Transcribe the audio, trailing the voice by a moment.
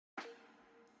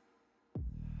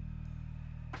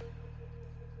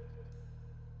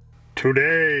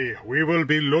Today we will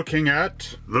be looking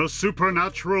at the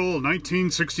supernatural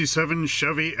 1967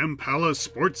 Chevy Impala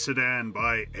sports sedan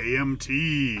by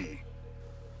AMT.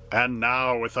 And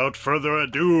now, without further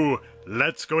ado,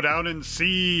 let's go down and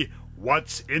see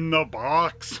what's in the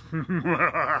box.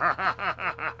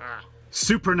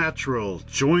 Supernatural,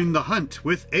 join the hunt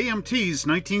with AMT's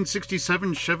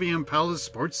 1967 Chevy Impala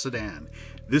sports sedan.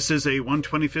 This is a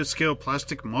 1/25th scale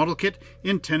plastic model kit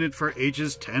intended for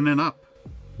ages 10 and up.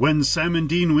 When Sam and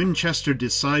Dean Winchester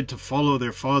decide to follow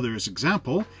their father's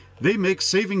example, they make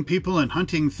saving people and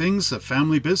hunting things a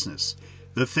family business.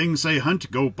 The things they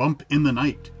hunt go bump in the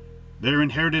night. Their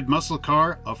inherited muscle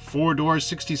car, a 4-door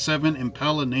 67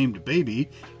 Impala named Baby,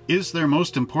 is their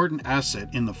most important asset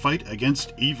in the fight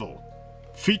against evil.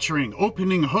 Featuring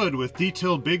opening hood with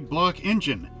detailed big block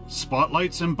engine,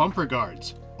 spotlights and bumper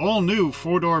guards, all new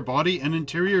 4-door body and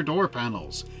interior door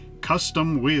panels,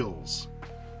 custom wheels.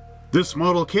 This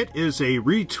model kit is a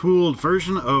retooled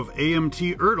version of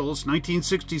AMT Ertl's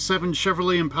 1967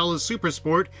 Chevrolet Impala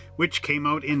Supersport, which came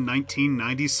out in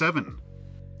 1997.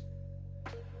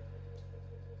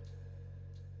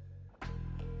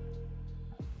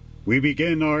 We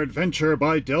begin our adventure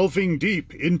by delving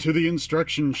deep into the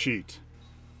instruction sheet.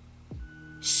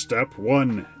 Step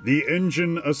 1. The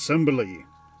engine assembly.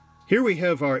 Here we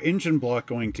have our engine block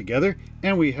going together,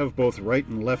 and we have both right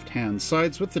and left hand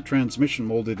sides with the transmission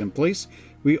molded in place.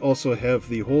 We also have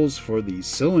the holes for the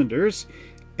cylinders,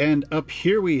 and up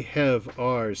here we have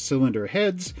our cylinder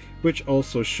heads, which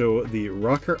also show the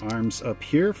rocker arms up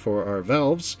here for our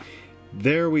valves.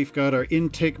 There we've got our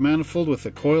intake manifold with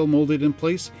the coil molded in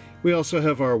place. We also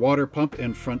have our water pump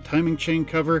and front timing chain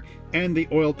cover, and the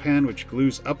oil pan which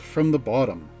glues up from the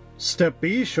bottom. Step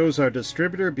B shows our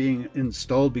distributor being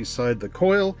installed beside the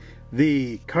coil,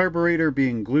 the carburetor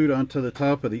being glued onto the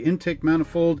top of the intake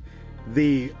manifold,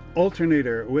 the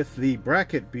alternator with the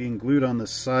bracket being glued on the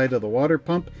side of the water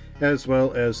pump, as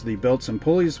well as the belts and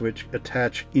pulleys which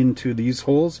attach into these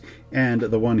holes, and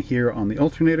the one here on the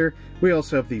alternator. We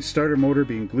also have the starter motor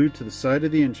being glued to the side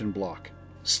of the engine block.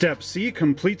 Step C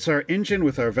completes our engine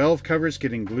with our valve covers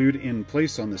getting glued in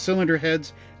place on the cylinder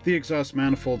heads, the exhaust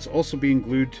manifolds also being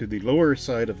glued to the lower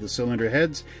side of the cylinder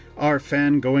heads, our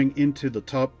fan going into the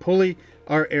top pulley,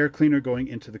 our air cleaner going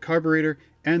into the carburetor,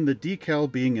 and the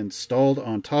decal being installed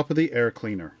on top of the air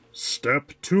cleaner.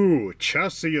 Step 2.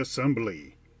 Chassis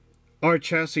assembly. Our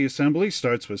chassis assembly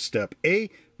starts with step A,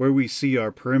 where we see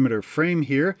our perimeter frame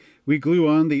here. We glue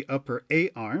on the upper A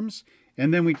arms,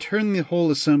 and then we turn the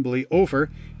whole assembly over,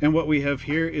 and what we have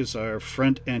here is our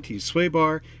front anti-sway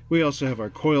bar. We also have our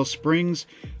coil springs,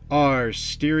 our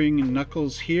steering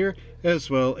knuckles here, as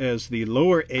well as the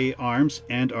lower A arms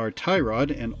and our tie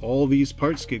rod, and all these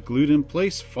parts get glued in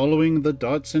place following the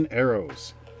dots and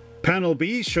arrows. Panel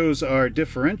B shows our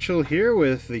differential here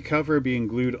with the cover being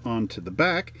glued onto the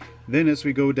back. Then as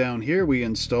we go down here, we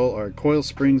install our coil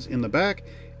springs in the back,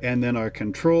 and then our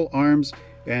control arms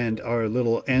and our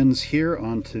little ends here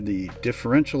onto the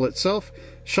differential itself,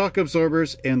 shock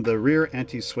absorbers, and the rear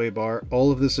anti-sway bar,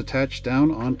 all of this attached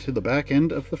down onto the back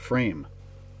end of the frame.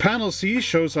 Panel C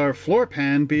shows our floor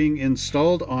pan being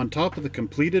installed on top of the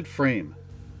completed frame.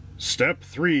 Step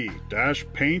 3. Dash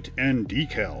paint and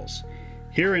decals.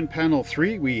 Here in panel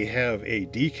 3 we have a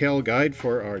decal guide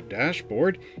for our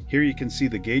dashboard. Here you can see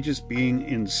the gauges being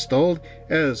installed,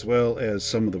 as well as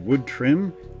some of the wood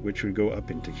trim which would go up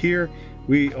into here.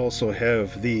 We also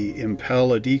have the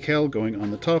Impala decal going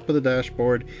on the top of the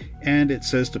dashboard, and it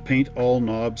says to paint all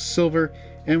knobs silver,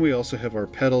 and we also have our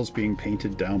pedals being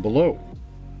painted down below.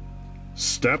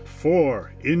 Step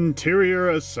 4. Interior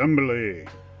assembly.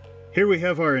 Here we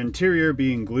have our interior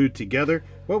being glued together.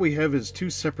 What we have is two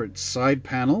separate side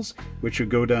panels, which would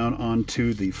go down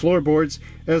onto the floorboards,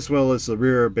 as well as the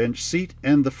rear bench seat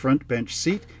and the front bench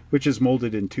seat, which is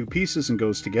molded in two pieces and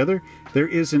goes together. There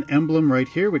is an emblem right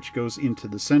here which goes into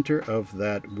the center of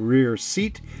that rear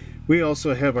seat. We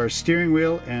also have our steering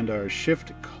wheel and our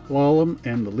shift column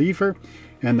and the lever,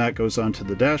 and that goes onto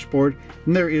the dashboard.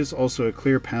 And there is also a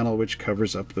clear panel which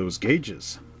covers up those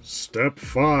gauges. Step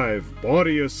 5.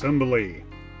 Body assembly.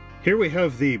 Here we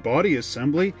have the body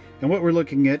assembly, and what we're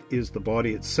looking at is the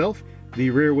body itself. The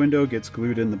rear window gets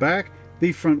glued in the back.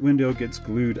 The front window gets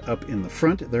glued up in the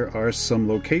front. There are some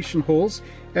location holes,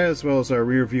 as well as our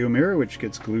rear view mirror, which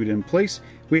gets glued in place.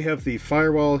 We have the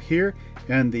firewall here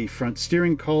and the front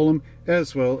steering column,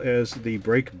 as well as the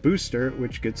brake booster,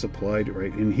 which gets applied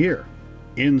right in here.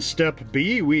 In step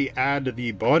B, we add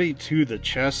the body to the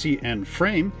chassis and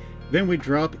frame. Then we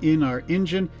drop in our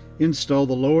engine, install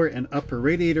the lower and upper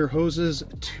radiator hoses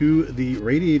to the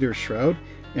radiator shroud,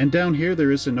 and down here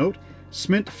there is a note.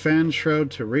 Cement fan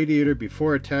shroud to radiator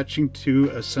before attaching to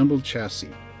assembled chassis.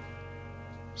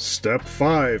 Step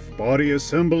 5. Body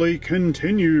assembly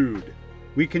continued.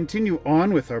 We continue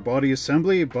on with our body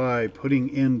assembly by putting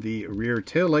in the rear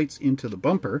taillights into the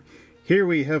bumper. Here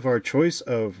we have our choice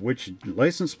of which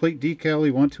license plate decal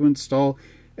we want to install,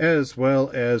 as well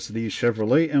as the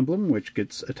Chevrolet emblem, which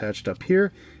gets attached up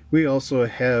here. We also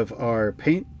have our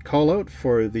paint callout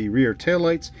for the rear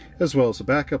taillights, as well as the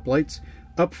backup lights.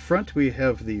 Up front we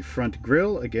have the front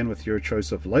grille, again with your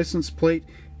choice of license plate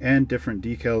and different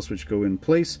decals which go in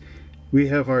place. We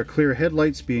have our clear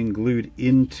headlights being glued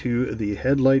into the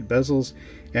headlight bezels,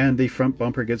 and the front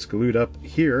bumper gets glued up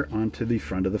here onto the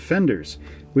front of the fenders.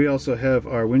 We also have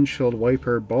our windshield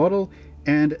wiper bottle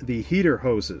and the heater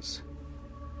hoses.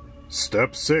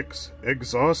 Step 6.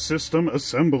 Exhaust system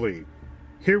assembly.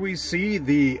 Here we see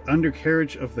the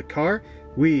undercarriage of the car.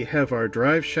 We have our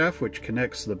drive shaft, which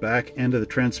connects the back end of the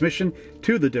transmission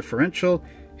to the differential.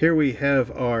 Here we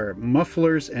have our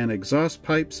mufflers and exhaust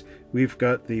pipes. We've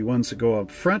got the ones that go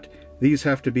up front. These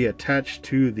have to be attached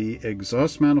to the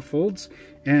exhaust manifolds.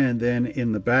 And then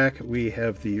in the back we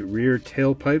have the rear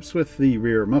tailpipes with the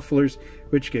rear mufflers,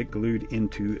 which get glued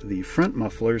into the front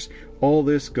mufflers. All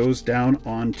this goes down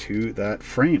onto that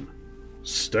frame.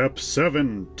 Step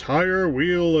 7. Tire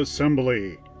wheel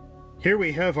assembly. Here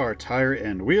we have our tire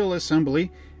and wheel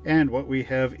assembly, and what we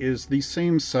have is the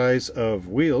same size of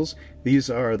wheels. These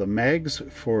are the mags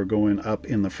for going up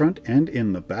in the front and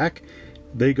in the back.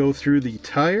 They go through the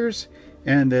tires,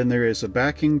 and then there is a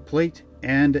backing plate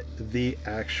and the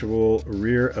actual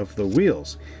rear of the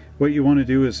wheels. What you want to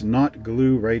do is not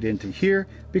glue right into here,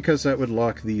 because that would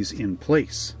lock these in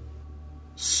place.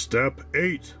 Step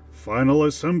 8. Final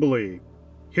assembly.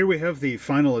 Here we have the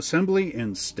final assembly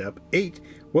in step 8.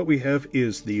 What we have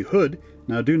is the hood.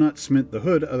 Now do not cement the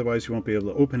hood, otherwise you won't be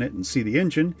able to open it and see the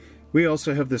engine. We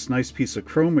also have this nice piece of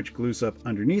chrome which glues up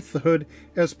underneath the hood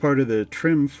as part of the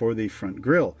trim for the front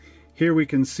grille. Here we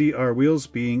can see our wheels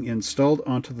being installed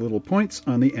onto the little points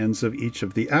on the ends of each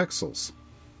of the axles.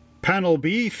 Panel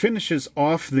B finishes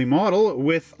off the model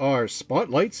with our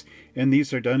spotlights, and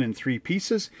these are done in 3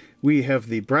 pieces. We have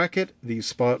the bracket, the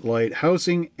spotlight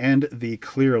housing, and the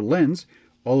clear lens.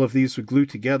 All of these would glue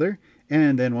together,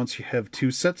 and then once you have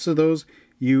 2 sets of those,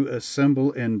 you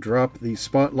assemble and drop the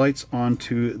spotlights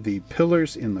onto the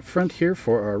pillars in the front here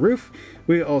for our roof.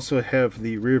 We also have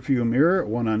the rear view mirror,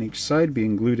 one on each side,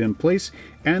 being glued in place,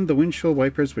 and the windshield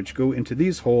wipers which go into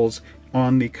these holes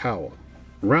on the cowl.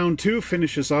 Round 2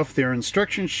 finishes off their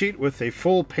instruction sheet with a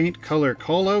full paint color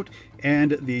callout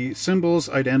and the symbols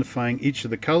identifying each of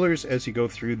the colors as you go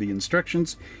through the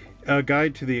instructions, a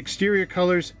guide to the exterior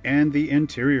colors and the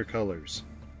interior colors.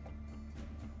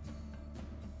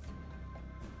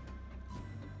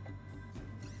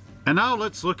 And now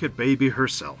let's look at Baby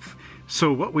herself.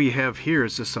 So what we have here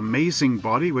is this amazing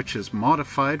body which is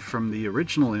modified from the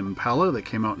original Impala that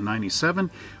came out in '97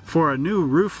 for a new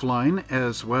roof line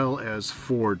as well as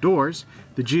 4 doors.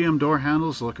 The GM door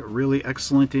handles look really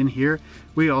excellent in here.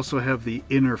 We also have the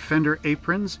inner fender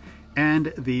aprons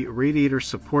and the radiator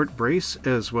support brace,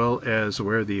 as well as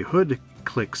where the hood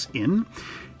clicks in.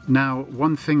 Now,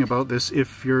 one thing about this,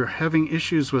 if you're having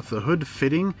issues with the hood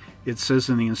fitting, it says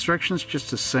in the instructions just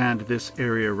to sand this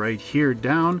area right here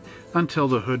down until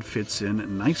the hood fits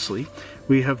in nicely.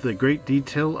 We have the great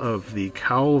detail of the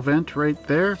cowl vent right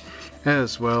there,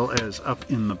 as well as up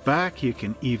in the back you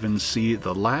can even see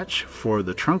the latch for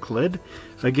the trunk lid.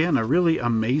 Again, a really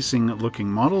amazing looking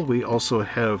model. We also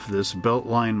have this belt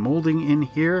line molding in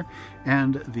here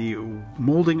and the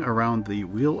molding around the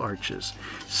wheel arches.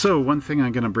 So one thing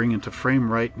I'm going to bring into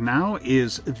frame right now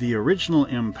is the original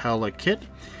Impala kit,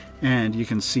 and you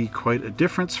can see quite a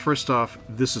difference. First off,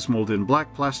 this is molded in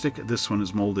black plastic, this one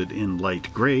is molded in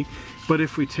light gray, but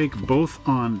if we take both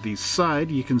on the side,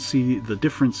 you can see the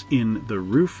difference in the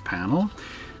roof panel.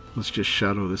 Let's just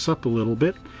shadow this up a little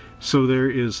bit. So there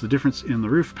is the difference in the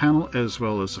roof panel as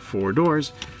well as the 4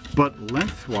 doors, but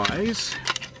lengthwise,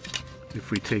 if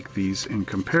we take these and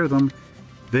compare them,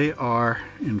 they are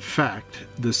in fact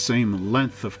the same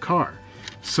length of car.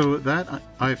 So that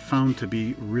I found to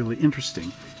be really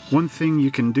interesting. One thing you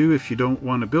can do if you don't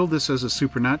want to build this as a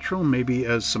supernatural, maybe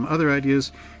as some other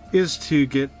ideas, is to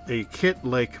get a kit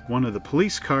like one of the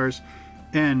police cars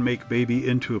and make Baby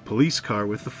into a police car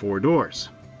with the 4 doors.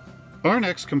 Our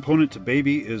next component to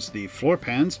Baby is the floor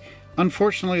pans.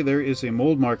 Unfortunately, there is a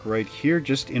mold mark right here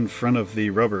just in front of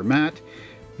the rubber mat,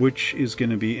 which is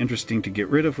going to be interesting to get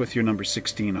rid of with your number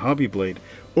 16 hobby blade.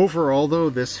 Overall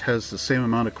though, this has the same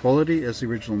amount of quality as the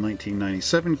original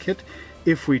 1997 kit,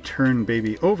 If we turn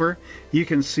baby over, you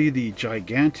can see the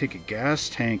gigantic gas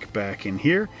tank back in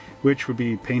here, which would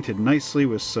be painted nicely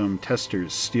with some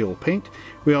Testors steel paint.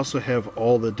 We also have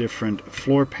all the different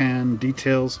floor pan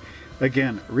details.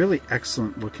 Again, really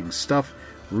excellent looking stuff,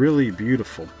 really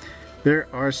beautiful. There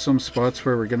are some spots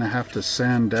where we're going to have to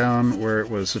sand down where it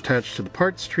was attached to the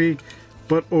parts tree,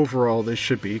 but overall this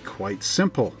should be quite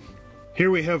simple. Here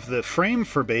we have the frame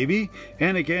for baby,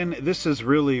 and again this is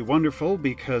really wonderful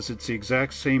because it's the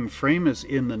exact same frame as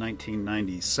in the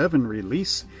 1997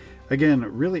 release. Again,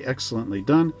 really excellently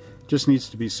done. Just needs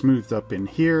to be smoothed up in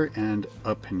here and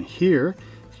up in here.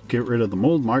 Get rid of the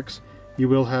mold marks. You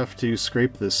will have to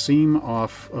scrape the seam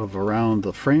off of around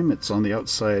the frame. It's on the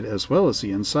outside as well as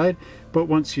the inside, but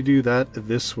once you do that,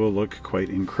 this will look quite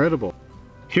incredible.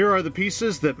 Here are the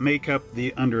pieces that make up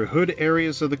the under hood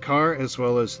areas of the car, as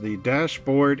well as the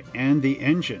dashboard and the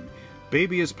engine.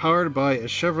 Baby is powered by a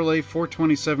Chevrolet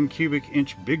 427 cubic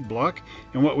inch big block,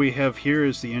 and what we have here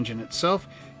is the engine itself,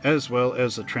 as well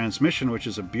as the transmission, which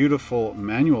is a beautiful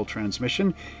manual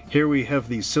transmission. Here we have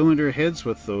the cylinder heads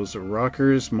with those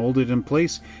rockers molded in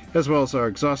place, as well as our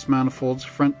exhaust manifolds,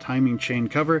 front timing chain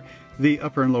cover, the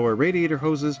upper and lower radiator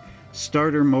hoses,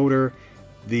 starter motor,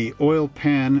 the oil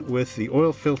pan with the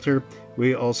oil filter.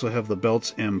 We also have the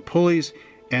belts and pulleys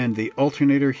and the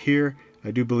alternator here. I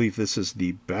do believe this is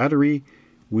the battery.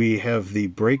 We have the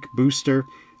brake booster,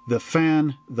 the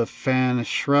fan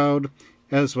shroud,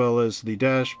 as well as the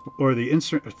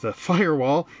the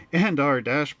firewall and our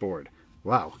dashboard.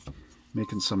 Wow,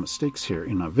 making some mistakes here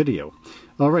in our video.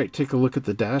 All right, take a look at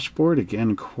the dashboard.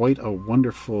 Again, quite a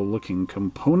wonderful looking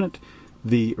component.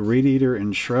 The radiator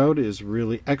and shroud is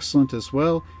really excellent, as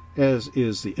well as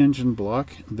is the engine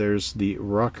block. There's the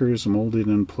rockers molded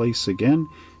in place again,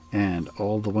 and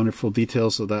all the wonderful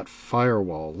details of that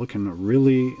firewall, looking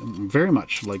really very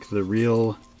much like the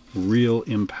real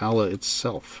Impala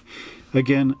itself.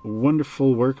 Again,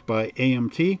 wonderful work by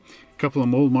AMT. A couple of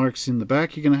mold marks in the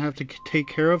back you're going to have to take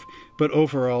care of, but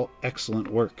overall excellent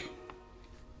work.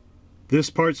 This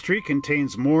parts tree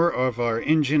contains more of our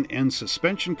engine and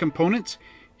suspension components.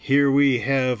 Here we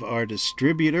have our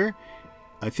distributor.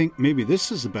 I think maybe this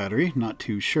is the battery, not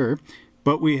too sure.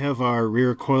 But we have our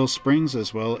rear coil springs,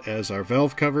 as well as our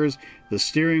valve covers, the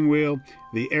steering wheel,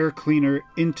 the air cleaner,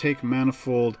 intake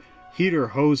manifold, heater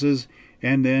hoses,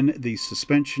 and then the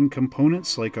suspension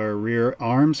components like our rear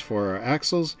arms for our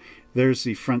axles. There's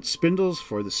the front spindles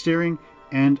for the steering,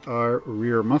 and our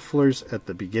rear mufflers at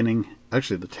the beginning,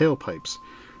 actually the tailpipes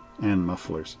and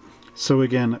mufflers. So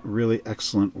again, really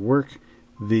excellent work.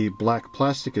 The black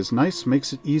plastic is nice,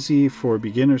 makes it easy for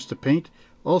beginners to paint.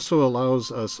 Also allows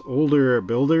us older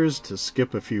builders to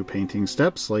skip a few painting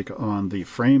steps, like on the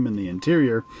frame and the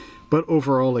interior. But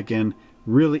overall, again,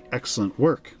 really excellent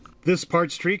work. This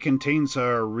parts tree contains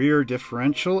our rear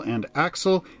differential and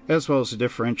axle, as well as a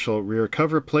differential rear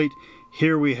cover plate.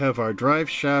 Here we have our drive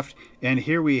shaft, and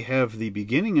here we have the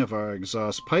beginning of our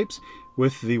exhaust pipes,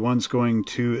 with the ones going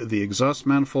to the exhaust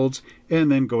manifolds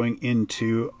and then going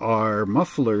into our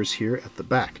mufflers here at the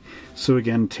back. So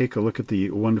again, take a look at the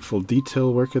wonderful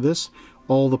detail work of this.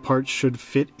 All the parts should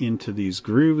fit into these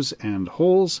grooves and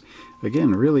holes.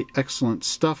 Again, really excellent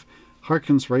stuff.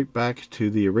 Harkens right back to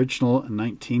the original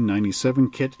 1997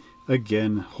 kit.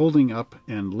 Again, holding up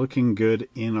and looking good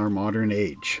in our modern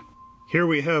age. Here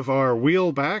we have our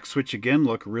wheel backs, which again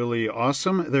look really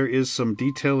awesome. There is some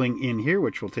detailing in here,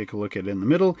 which we'll take a look at in the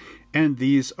middle. And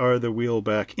these are the wheel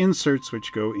back inserts,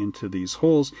 which go into these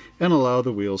holes and allow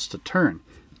the wheels to turn.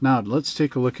 Now let's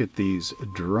take a look at these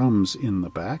drums in the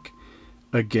back.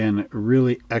 Again,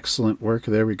 really excellent work.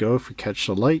 There we go. If we catch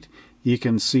the light, you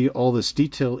can see all this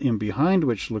detail in behind,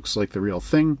 which looks like the real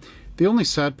thing. The only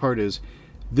sad part is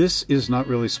this is not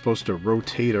really supposed to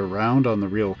rotate around on the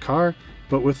real car.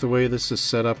 But with the way this is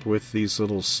set up with these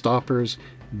little stoppers,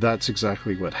 that's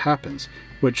exactly what happens.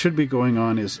 What should be going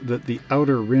on is that the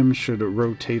outer rim should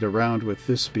rotate around with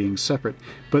this being separate,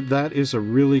 but that is a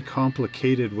really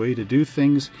complicated way to do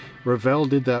things. Revell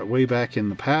did that way back in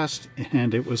the past,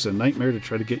 and it was a nightmare to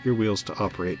try to get your wheels to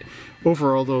operate.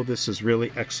 Overall, though, this is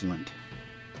really excellent.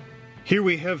 Here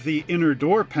we have the inner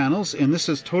door panels, and this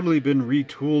has totally been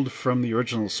retooled from the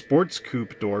original Sports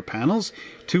Coupe door panels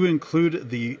to include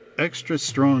the extra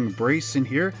strong brace in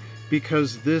here,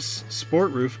 because this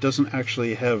sport roof doesn't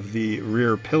actually have the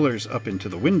rear pillars up into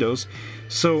the windows,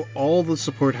 so all the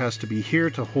support has to be here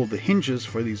to hold the hinges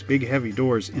for these big heavy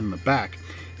doors in the back,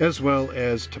 as well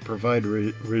as to provide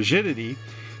rigidity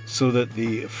so that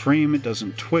the frame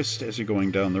doesn't twist as you're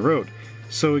going down the road.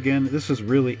 So again, this is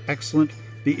really excellent.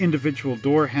 The individual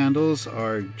door handles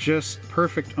are just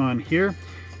perfect on here.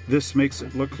 This makes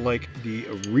it look like the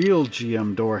real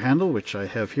GM door handle, which I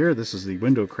have here. This is the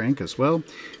window crank as well.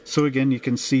 So again, you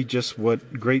can see just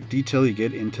what great detail you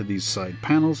get into these side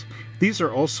panels. These are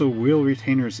also wheel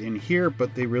retainers in here,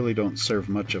 but they really don't serve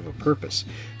much of a purpose.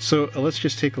 So let's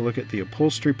just take a look at the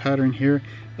upholstery pattern here.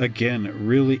 Again,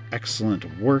 really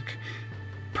excellent work.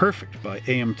 Perfect by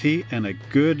AMT and a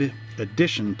good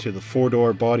addition to the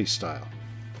four-door body style.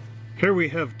 Here we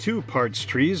have two parts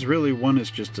trees. Really, one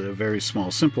is just a very small,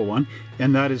 simple one,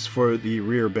 and that is for the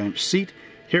rear bench seat.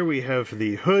 Here we have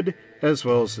the hood, as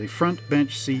well as the front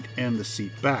bench seat and the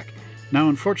seat back. Now,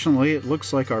 unfortunately, it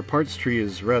looks like our parts tree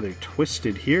is rather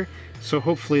twisted here, so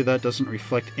hopefully that doesn't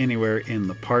reflect anywhere in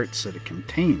the parts that it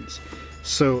contains.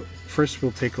 So first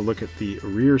we'll take a look at the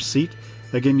rear seat.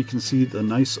 Again, you can see the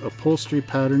nice upholstery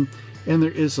pattern, and there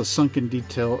is a sunken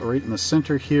detail right in the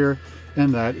center here,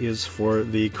 and that is for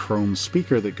the chrome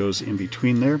speaker that goes in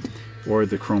between there, or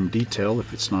the chrome detail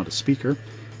if it's not a speaker.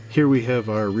 Here we have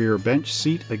our rear bench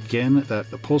seat. Again,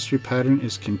 that upholstery pattern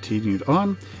is continued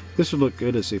on. This would look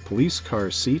good as a police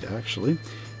car seat, actually.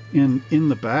 And in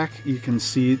the back, you can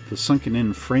see the sunken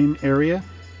in frame area.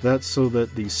 That's so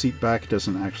that the seat back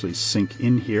doesn't actually sink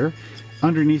in here.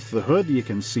 Underneath the hood, you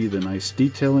can see the nice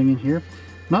detailing in here.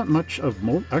 Not much of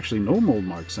mold, actually no mold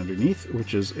marks underneath,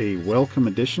 which is a welcome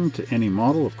addition to any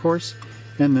model, of course.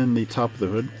 And then the top of the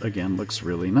hood, again, looks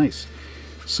really nice.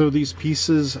 So these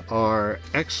pieces are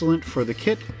excellent for the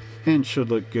kit and should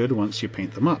look good once you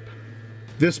paint them up.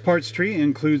 This parts tree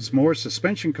includes more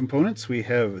suspension components. We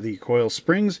have the coil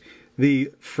springs,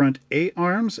 the front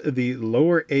A-arms, the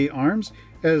lower A-arms,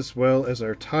 as well as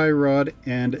our tie rod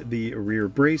and the rear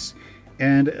brace,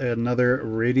 and another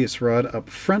radius rod up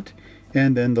front,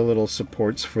 and then the little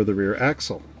supports for the rear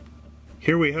axle.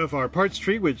 Here we have our parts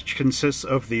tree, which consists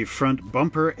of the front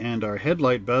bumper and our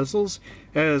headlight bezels,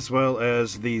 as well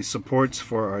as the supports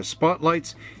for our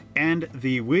spotlights and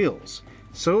the wheels.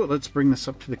 So let's bring this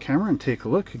up to the camera and take a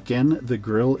look. Again, the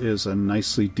grille is a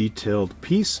nicely detailed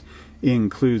piece. It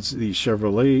includes the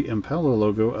Chevrolet Impala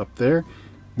logo up there.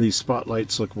 The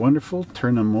spotlights look wonderful.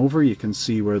 Turn them over, you can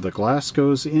see where the glass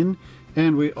goes in.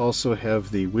 And we also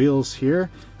have the wheels here,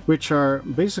 which are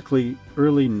basically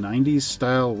early 90s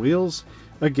style wheels.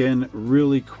 Again,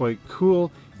 really quite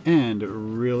cool and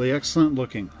really excellent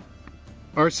looking.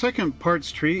 Our second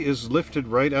parts tree is lifted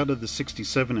right out of the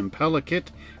 67 Impala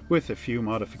kit with a few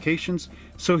modifications.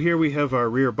 So here we have our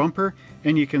rear bumper,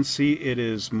 and you can see it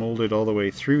is molded all the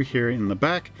way through here in the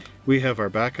back. We have our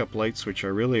backup lights, which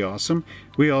are really awesome.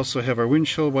 We also have our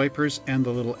windshield wipers and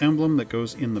the little emblem that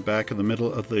goes in the back of the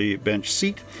middle of the bench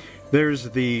seat. There's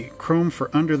the chrome for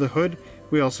under the hood.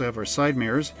 We also have our side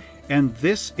mirrors, and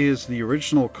this is the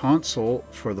original console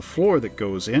for the floor that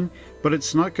goes in, but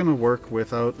it's not going to work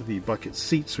without the bucket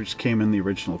seats which came in the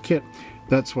original kit.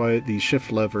 That's why the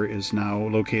shift lever is now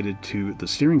located to the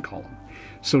steering column.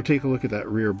 So take a look at that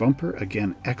rear bumper.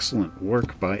 Again, excellent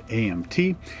work by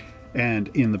AMT. And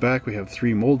in the back we have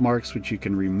 3 mold marks which you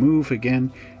can remove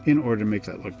again in order to make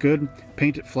that look good.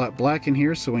 Paint it flat black in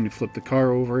here so when you flip the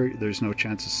car over there's no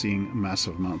chance of seeing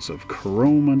massive amounts of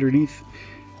chrome underneath.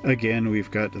 Again,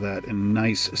 we've got that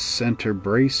nice center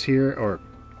brace here, or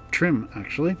trim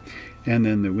actually, and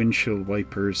then the windshield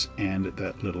wipers and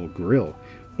that little grille.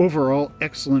 Overall,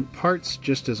 excellent parts,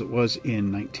 just as it was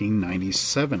in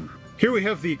 1997. Here we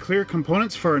have the clear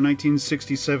components for our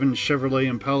 1967 Chevrolet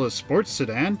Impala sports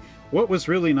sedan. What was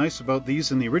really nice about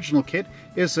these in the original kit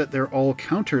is that they're all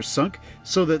countersunk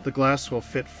so that the glass will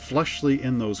fit flushly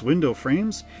in those window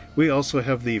frames. We also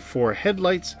have the 4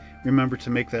 headlights. Remember to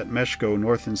make that mesh go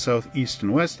north and south, east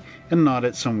and west, and not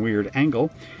at some weird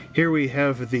angle. Here we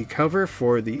have the cover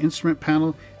for the instrument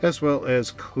panel, as well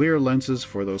as clear lenses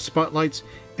for those spotlights,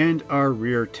 and our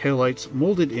rear taillights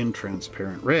molded in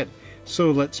transparent red.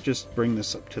 So let's just bring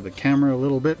this up to the camera a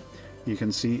little bit. You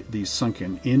can see the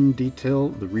sunken in detail,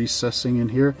 the recessing in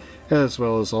here, as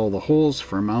well as all the holes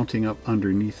for mounting up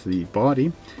underneath the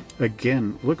body.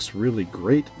 Again, looks really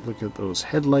great. Look at those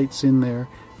headlights in there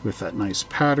with that nice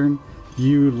pattern.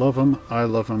 You love them, I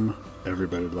love them,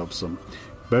 everybody loves them.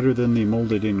 Better than the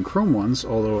molded in chrome ones,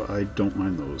 although I don't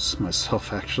mind those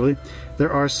myself actually.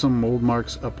 There are some mold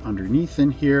marks up underneath in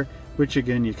here, which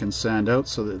again you can sand out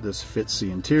so that this fits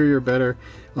the interior better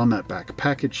on that back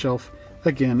package shelf.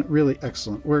 Again, really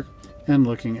excellent work. And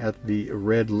looking at the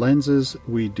red lenses,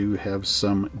 we do have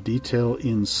some detail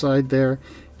inside there,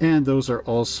 and those are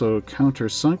also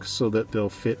countersunk so that they'll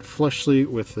fit flushly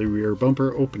with the rear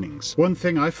bumper openings. One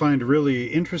thing I find really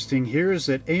interesting here is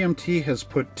that AMT has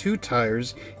put 2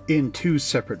 tires in 2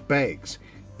 separate bags,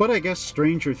 but I guess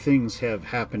stranger things have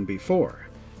happened before.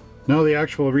 Now, the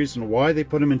actual reason why they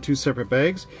put them in two separate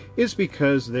bags is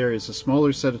because there is a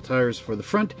smaller set of tires for the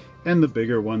front and the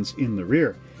bigger ones in the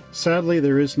rear. Sadly,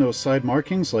 there is no side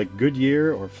markings like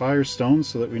Goodyear or Firestone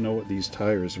so that we know what these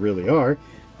tires really are,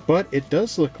 but it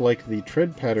does look like the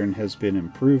tread pattern has been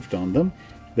improved on them.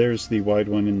 There's the wide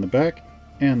one in the back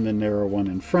and the narrow one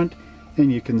in front,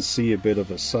 and you can see a bit of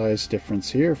a size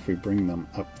difference here if we bring them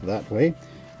up that way.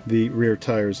 The rear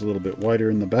tire is a little bit wider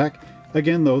in the back.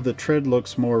 Again, though, the tread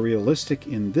looks more realistic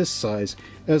in this size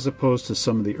as opposed to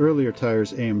some of the earlier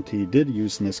tires AMT did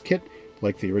use in this kit,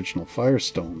 like the original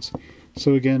Firestones.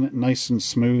 So again, nice and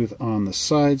smooth on the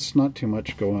sides, not too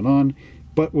much going on,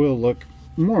 but will look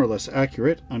more or less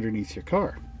accurate underneath your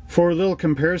car. For a little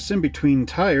comparison between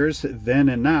tires then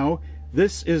and now,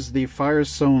 this is the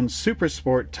Firestone Super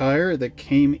Sport tire that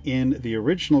came in the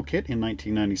original kit in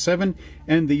 1997,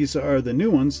 and these are the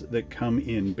new ones that come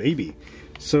in Baby.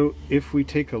 So if we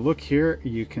take a look here,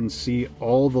 you can see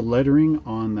all the lettering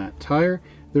on that tire.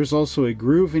 There's also a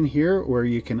groove in here where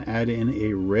you can add in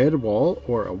a red wall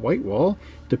or a white wall,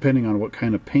 depending on what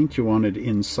kind of paint you wanted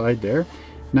inside there.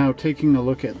 Now, taking a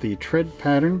look at the tread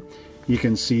pattern, you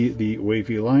can see the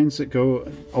wavy lines that go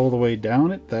all the way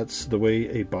down it. That's the way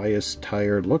a bias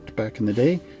tire looked back in the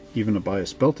day, even a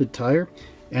bias belted tire.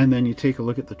 And then you take a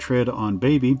look at the tread on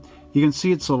Baby. You can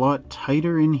see it's a lot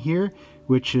tighter in here,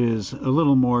 which is a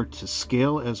little more to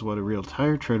scale as what a real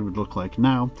tire tread would look like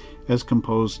now, as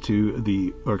compared to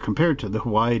the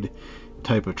wide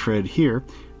type of tread here.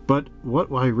 But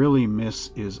what I really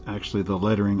miss is actually the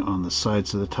lettering on the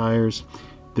sides of the tires.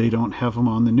 They don't have them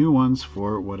on the new ones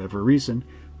for whatever reason,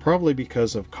 probably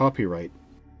because of copyright.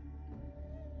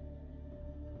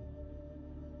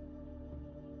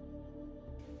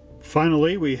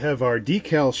 Finally, we have our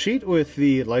decal sheet with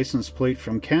the license plate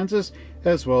from Kansas,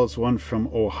 as well as one from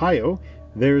Ohio.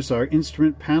 There's our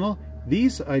instrument panel.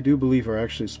 These, I do believe, are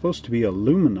actually supposed to be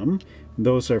aluminum.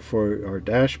 Those are for our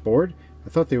dashboard. I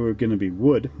thought they were going to be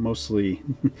wood. Mostly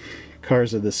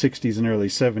cars of the 60s and early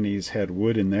 70s had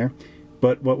wood in there.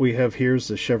 But what we have here is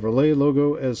the Chevrolet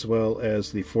logo, as well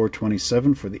as the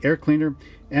 427 for the air cleaner.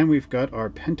 And we've got our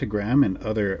pentagram and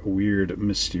other weird,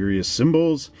 mysterious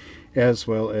symbols, as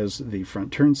well as the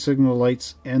front turn signal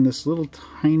lights and this little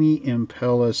tiny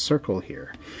Impala circle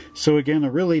here. So again, a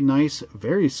really nice,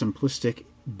 very simplistic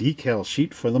decal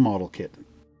sheet for the model kit.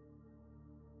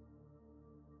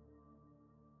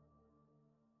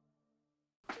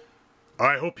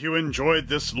 I hope you enjoyed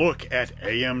this look at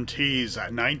AMT's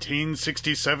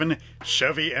 1967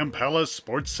 Chevy Impala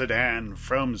sports sedan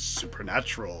from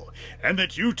Supernatural, and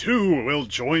that you too will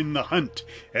join the hunt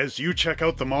as you check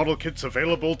out the model kits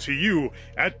available to you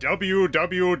at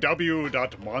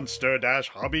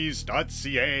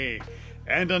www.monster-hobbies.ca.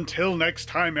 And until next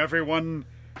time, everyone,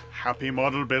 happy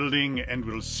model building, and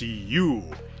we'll see you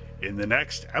in the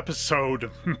next episode.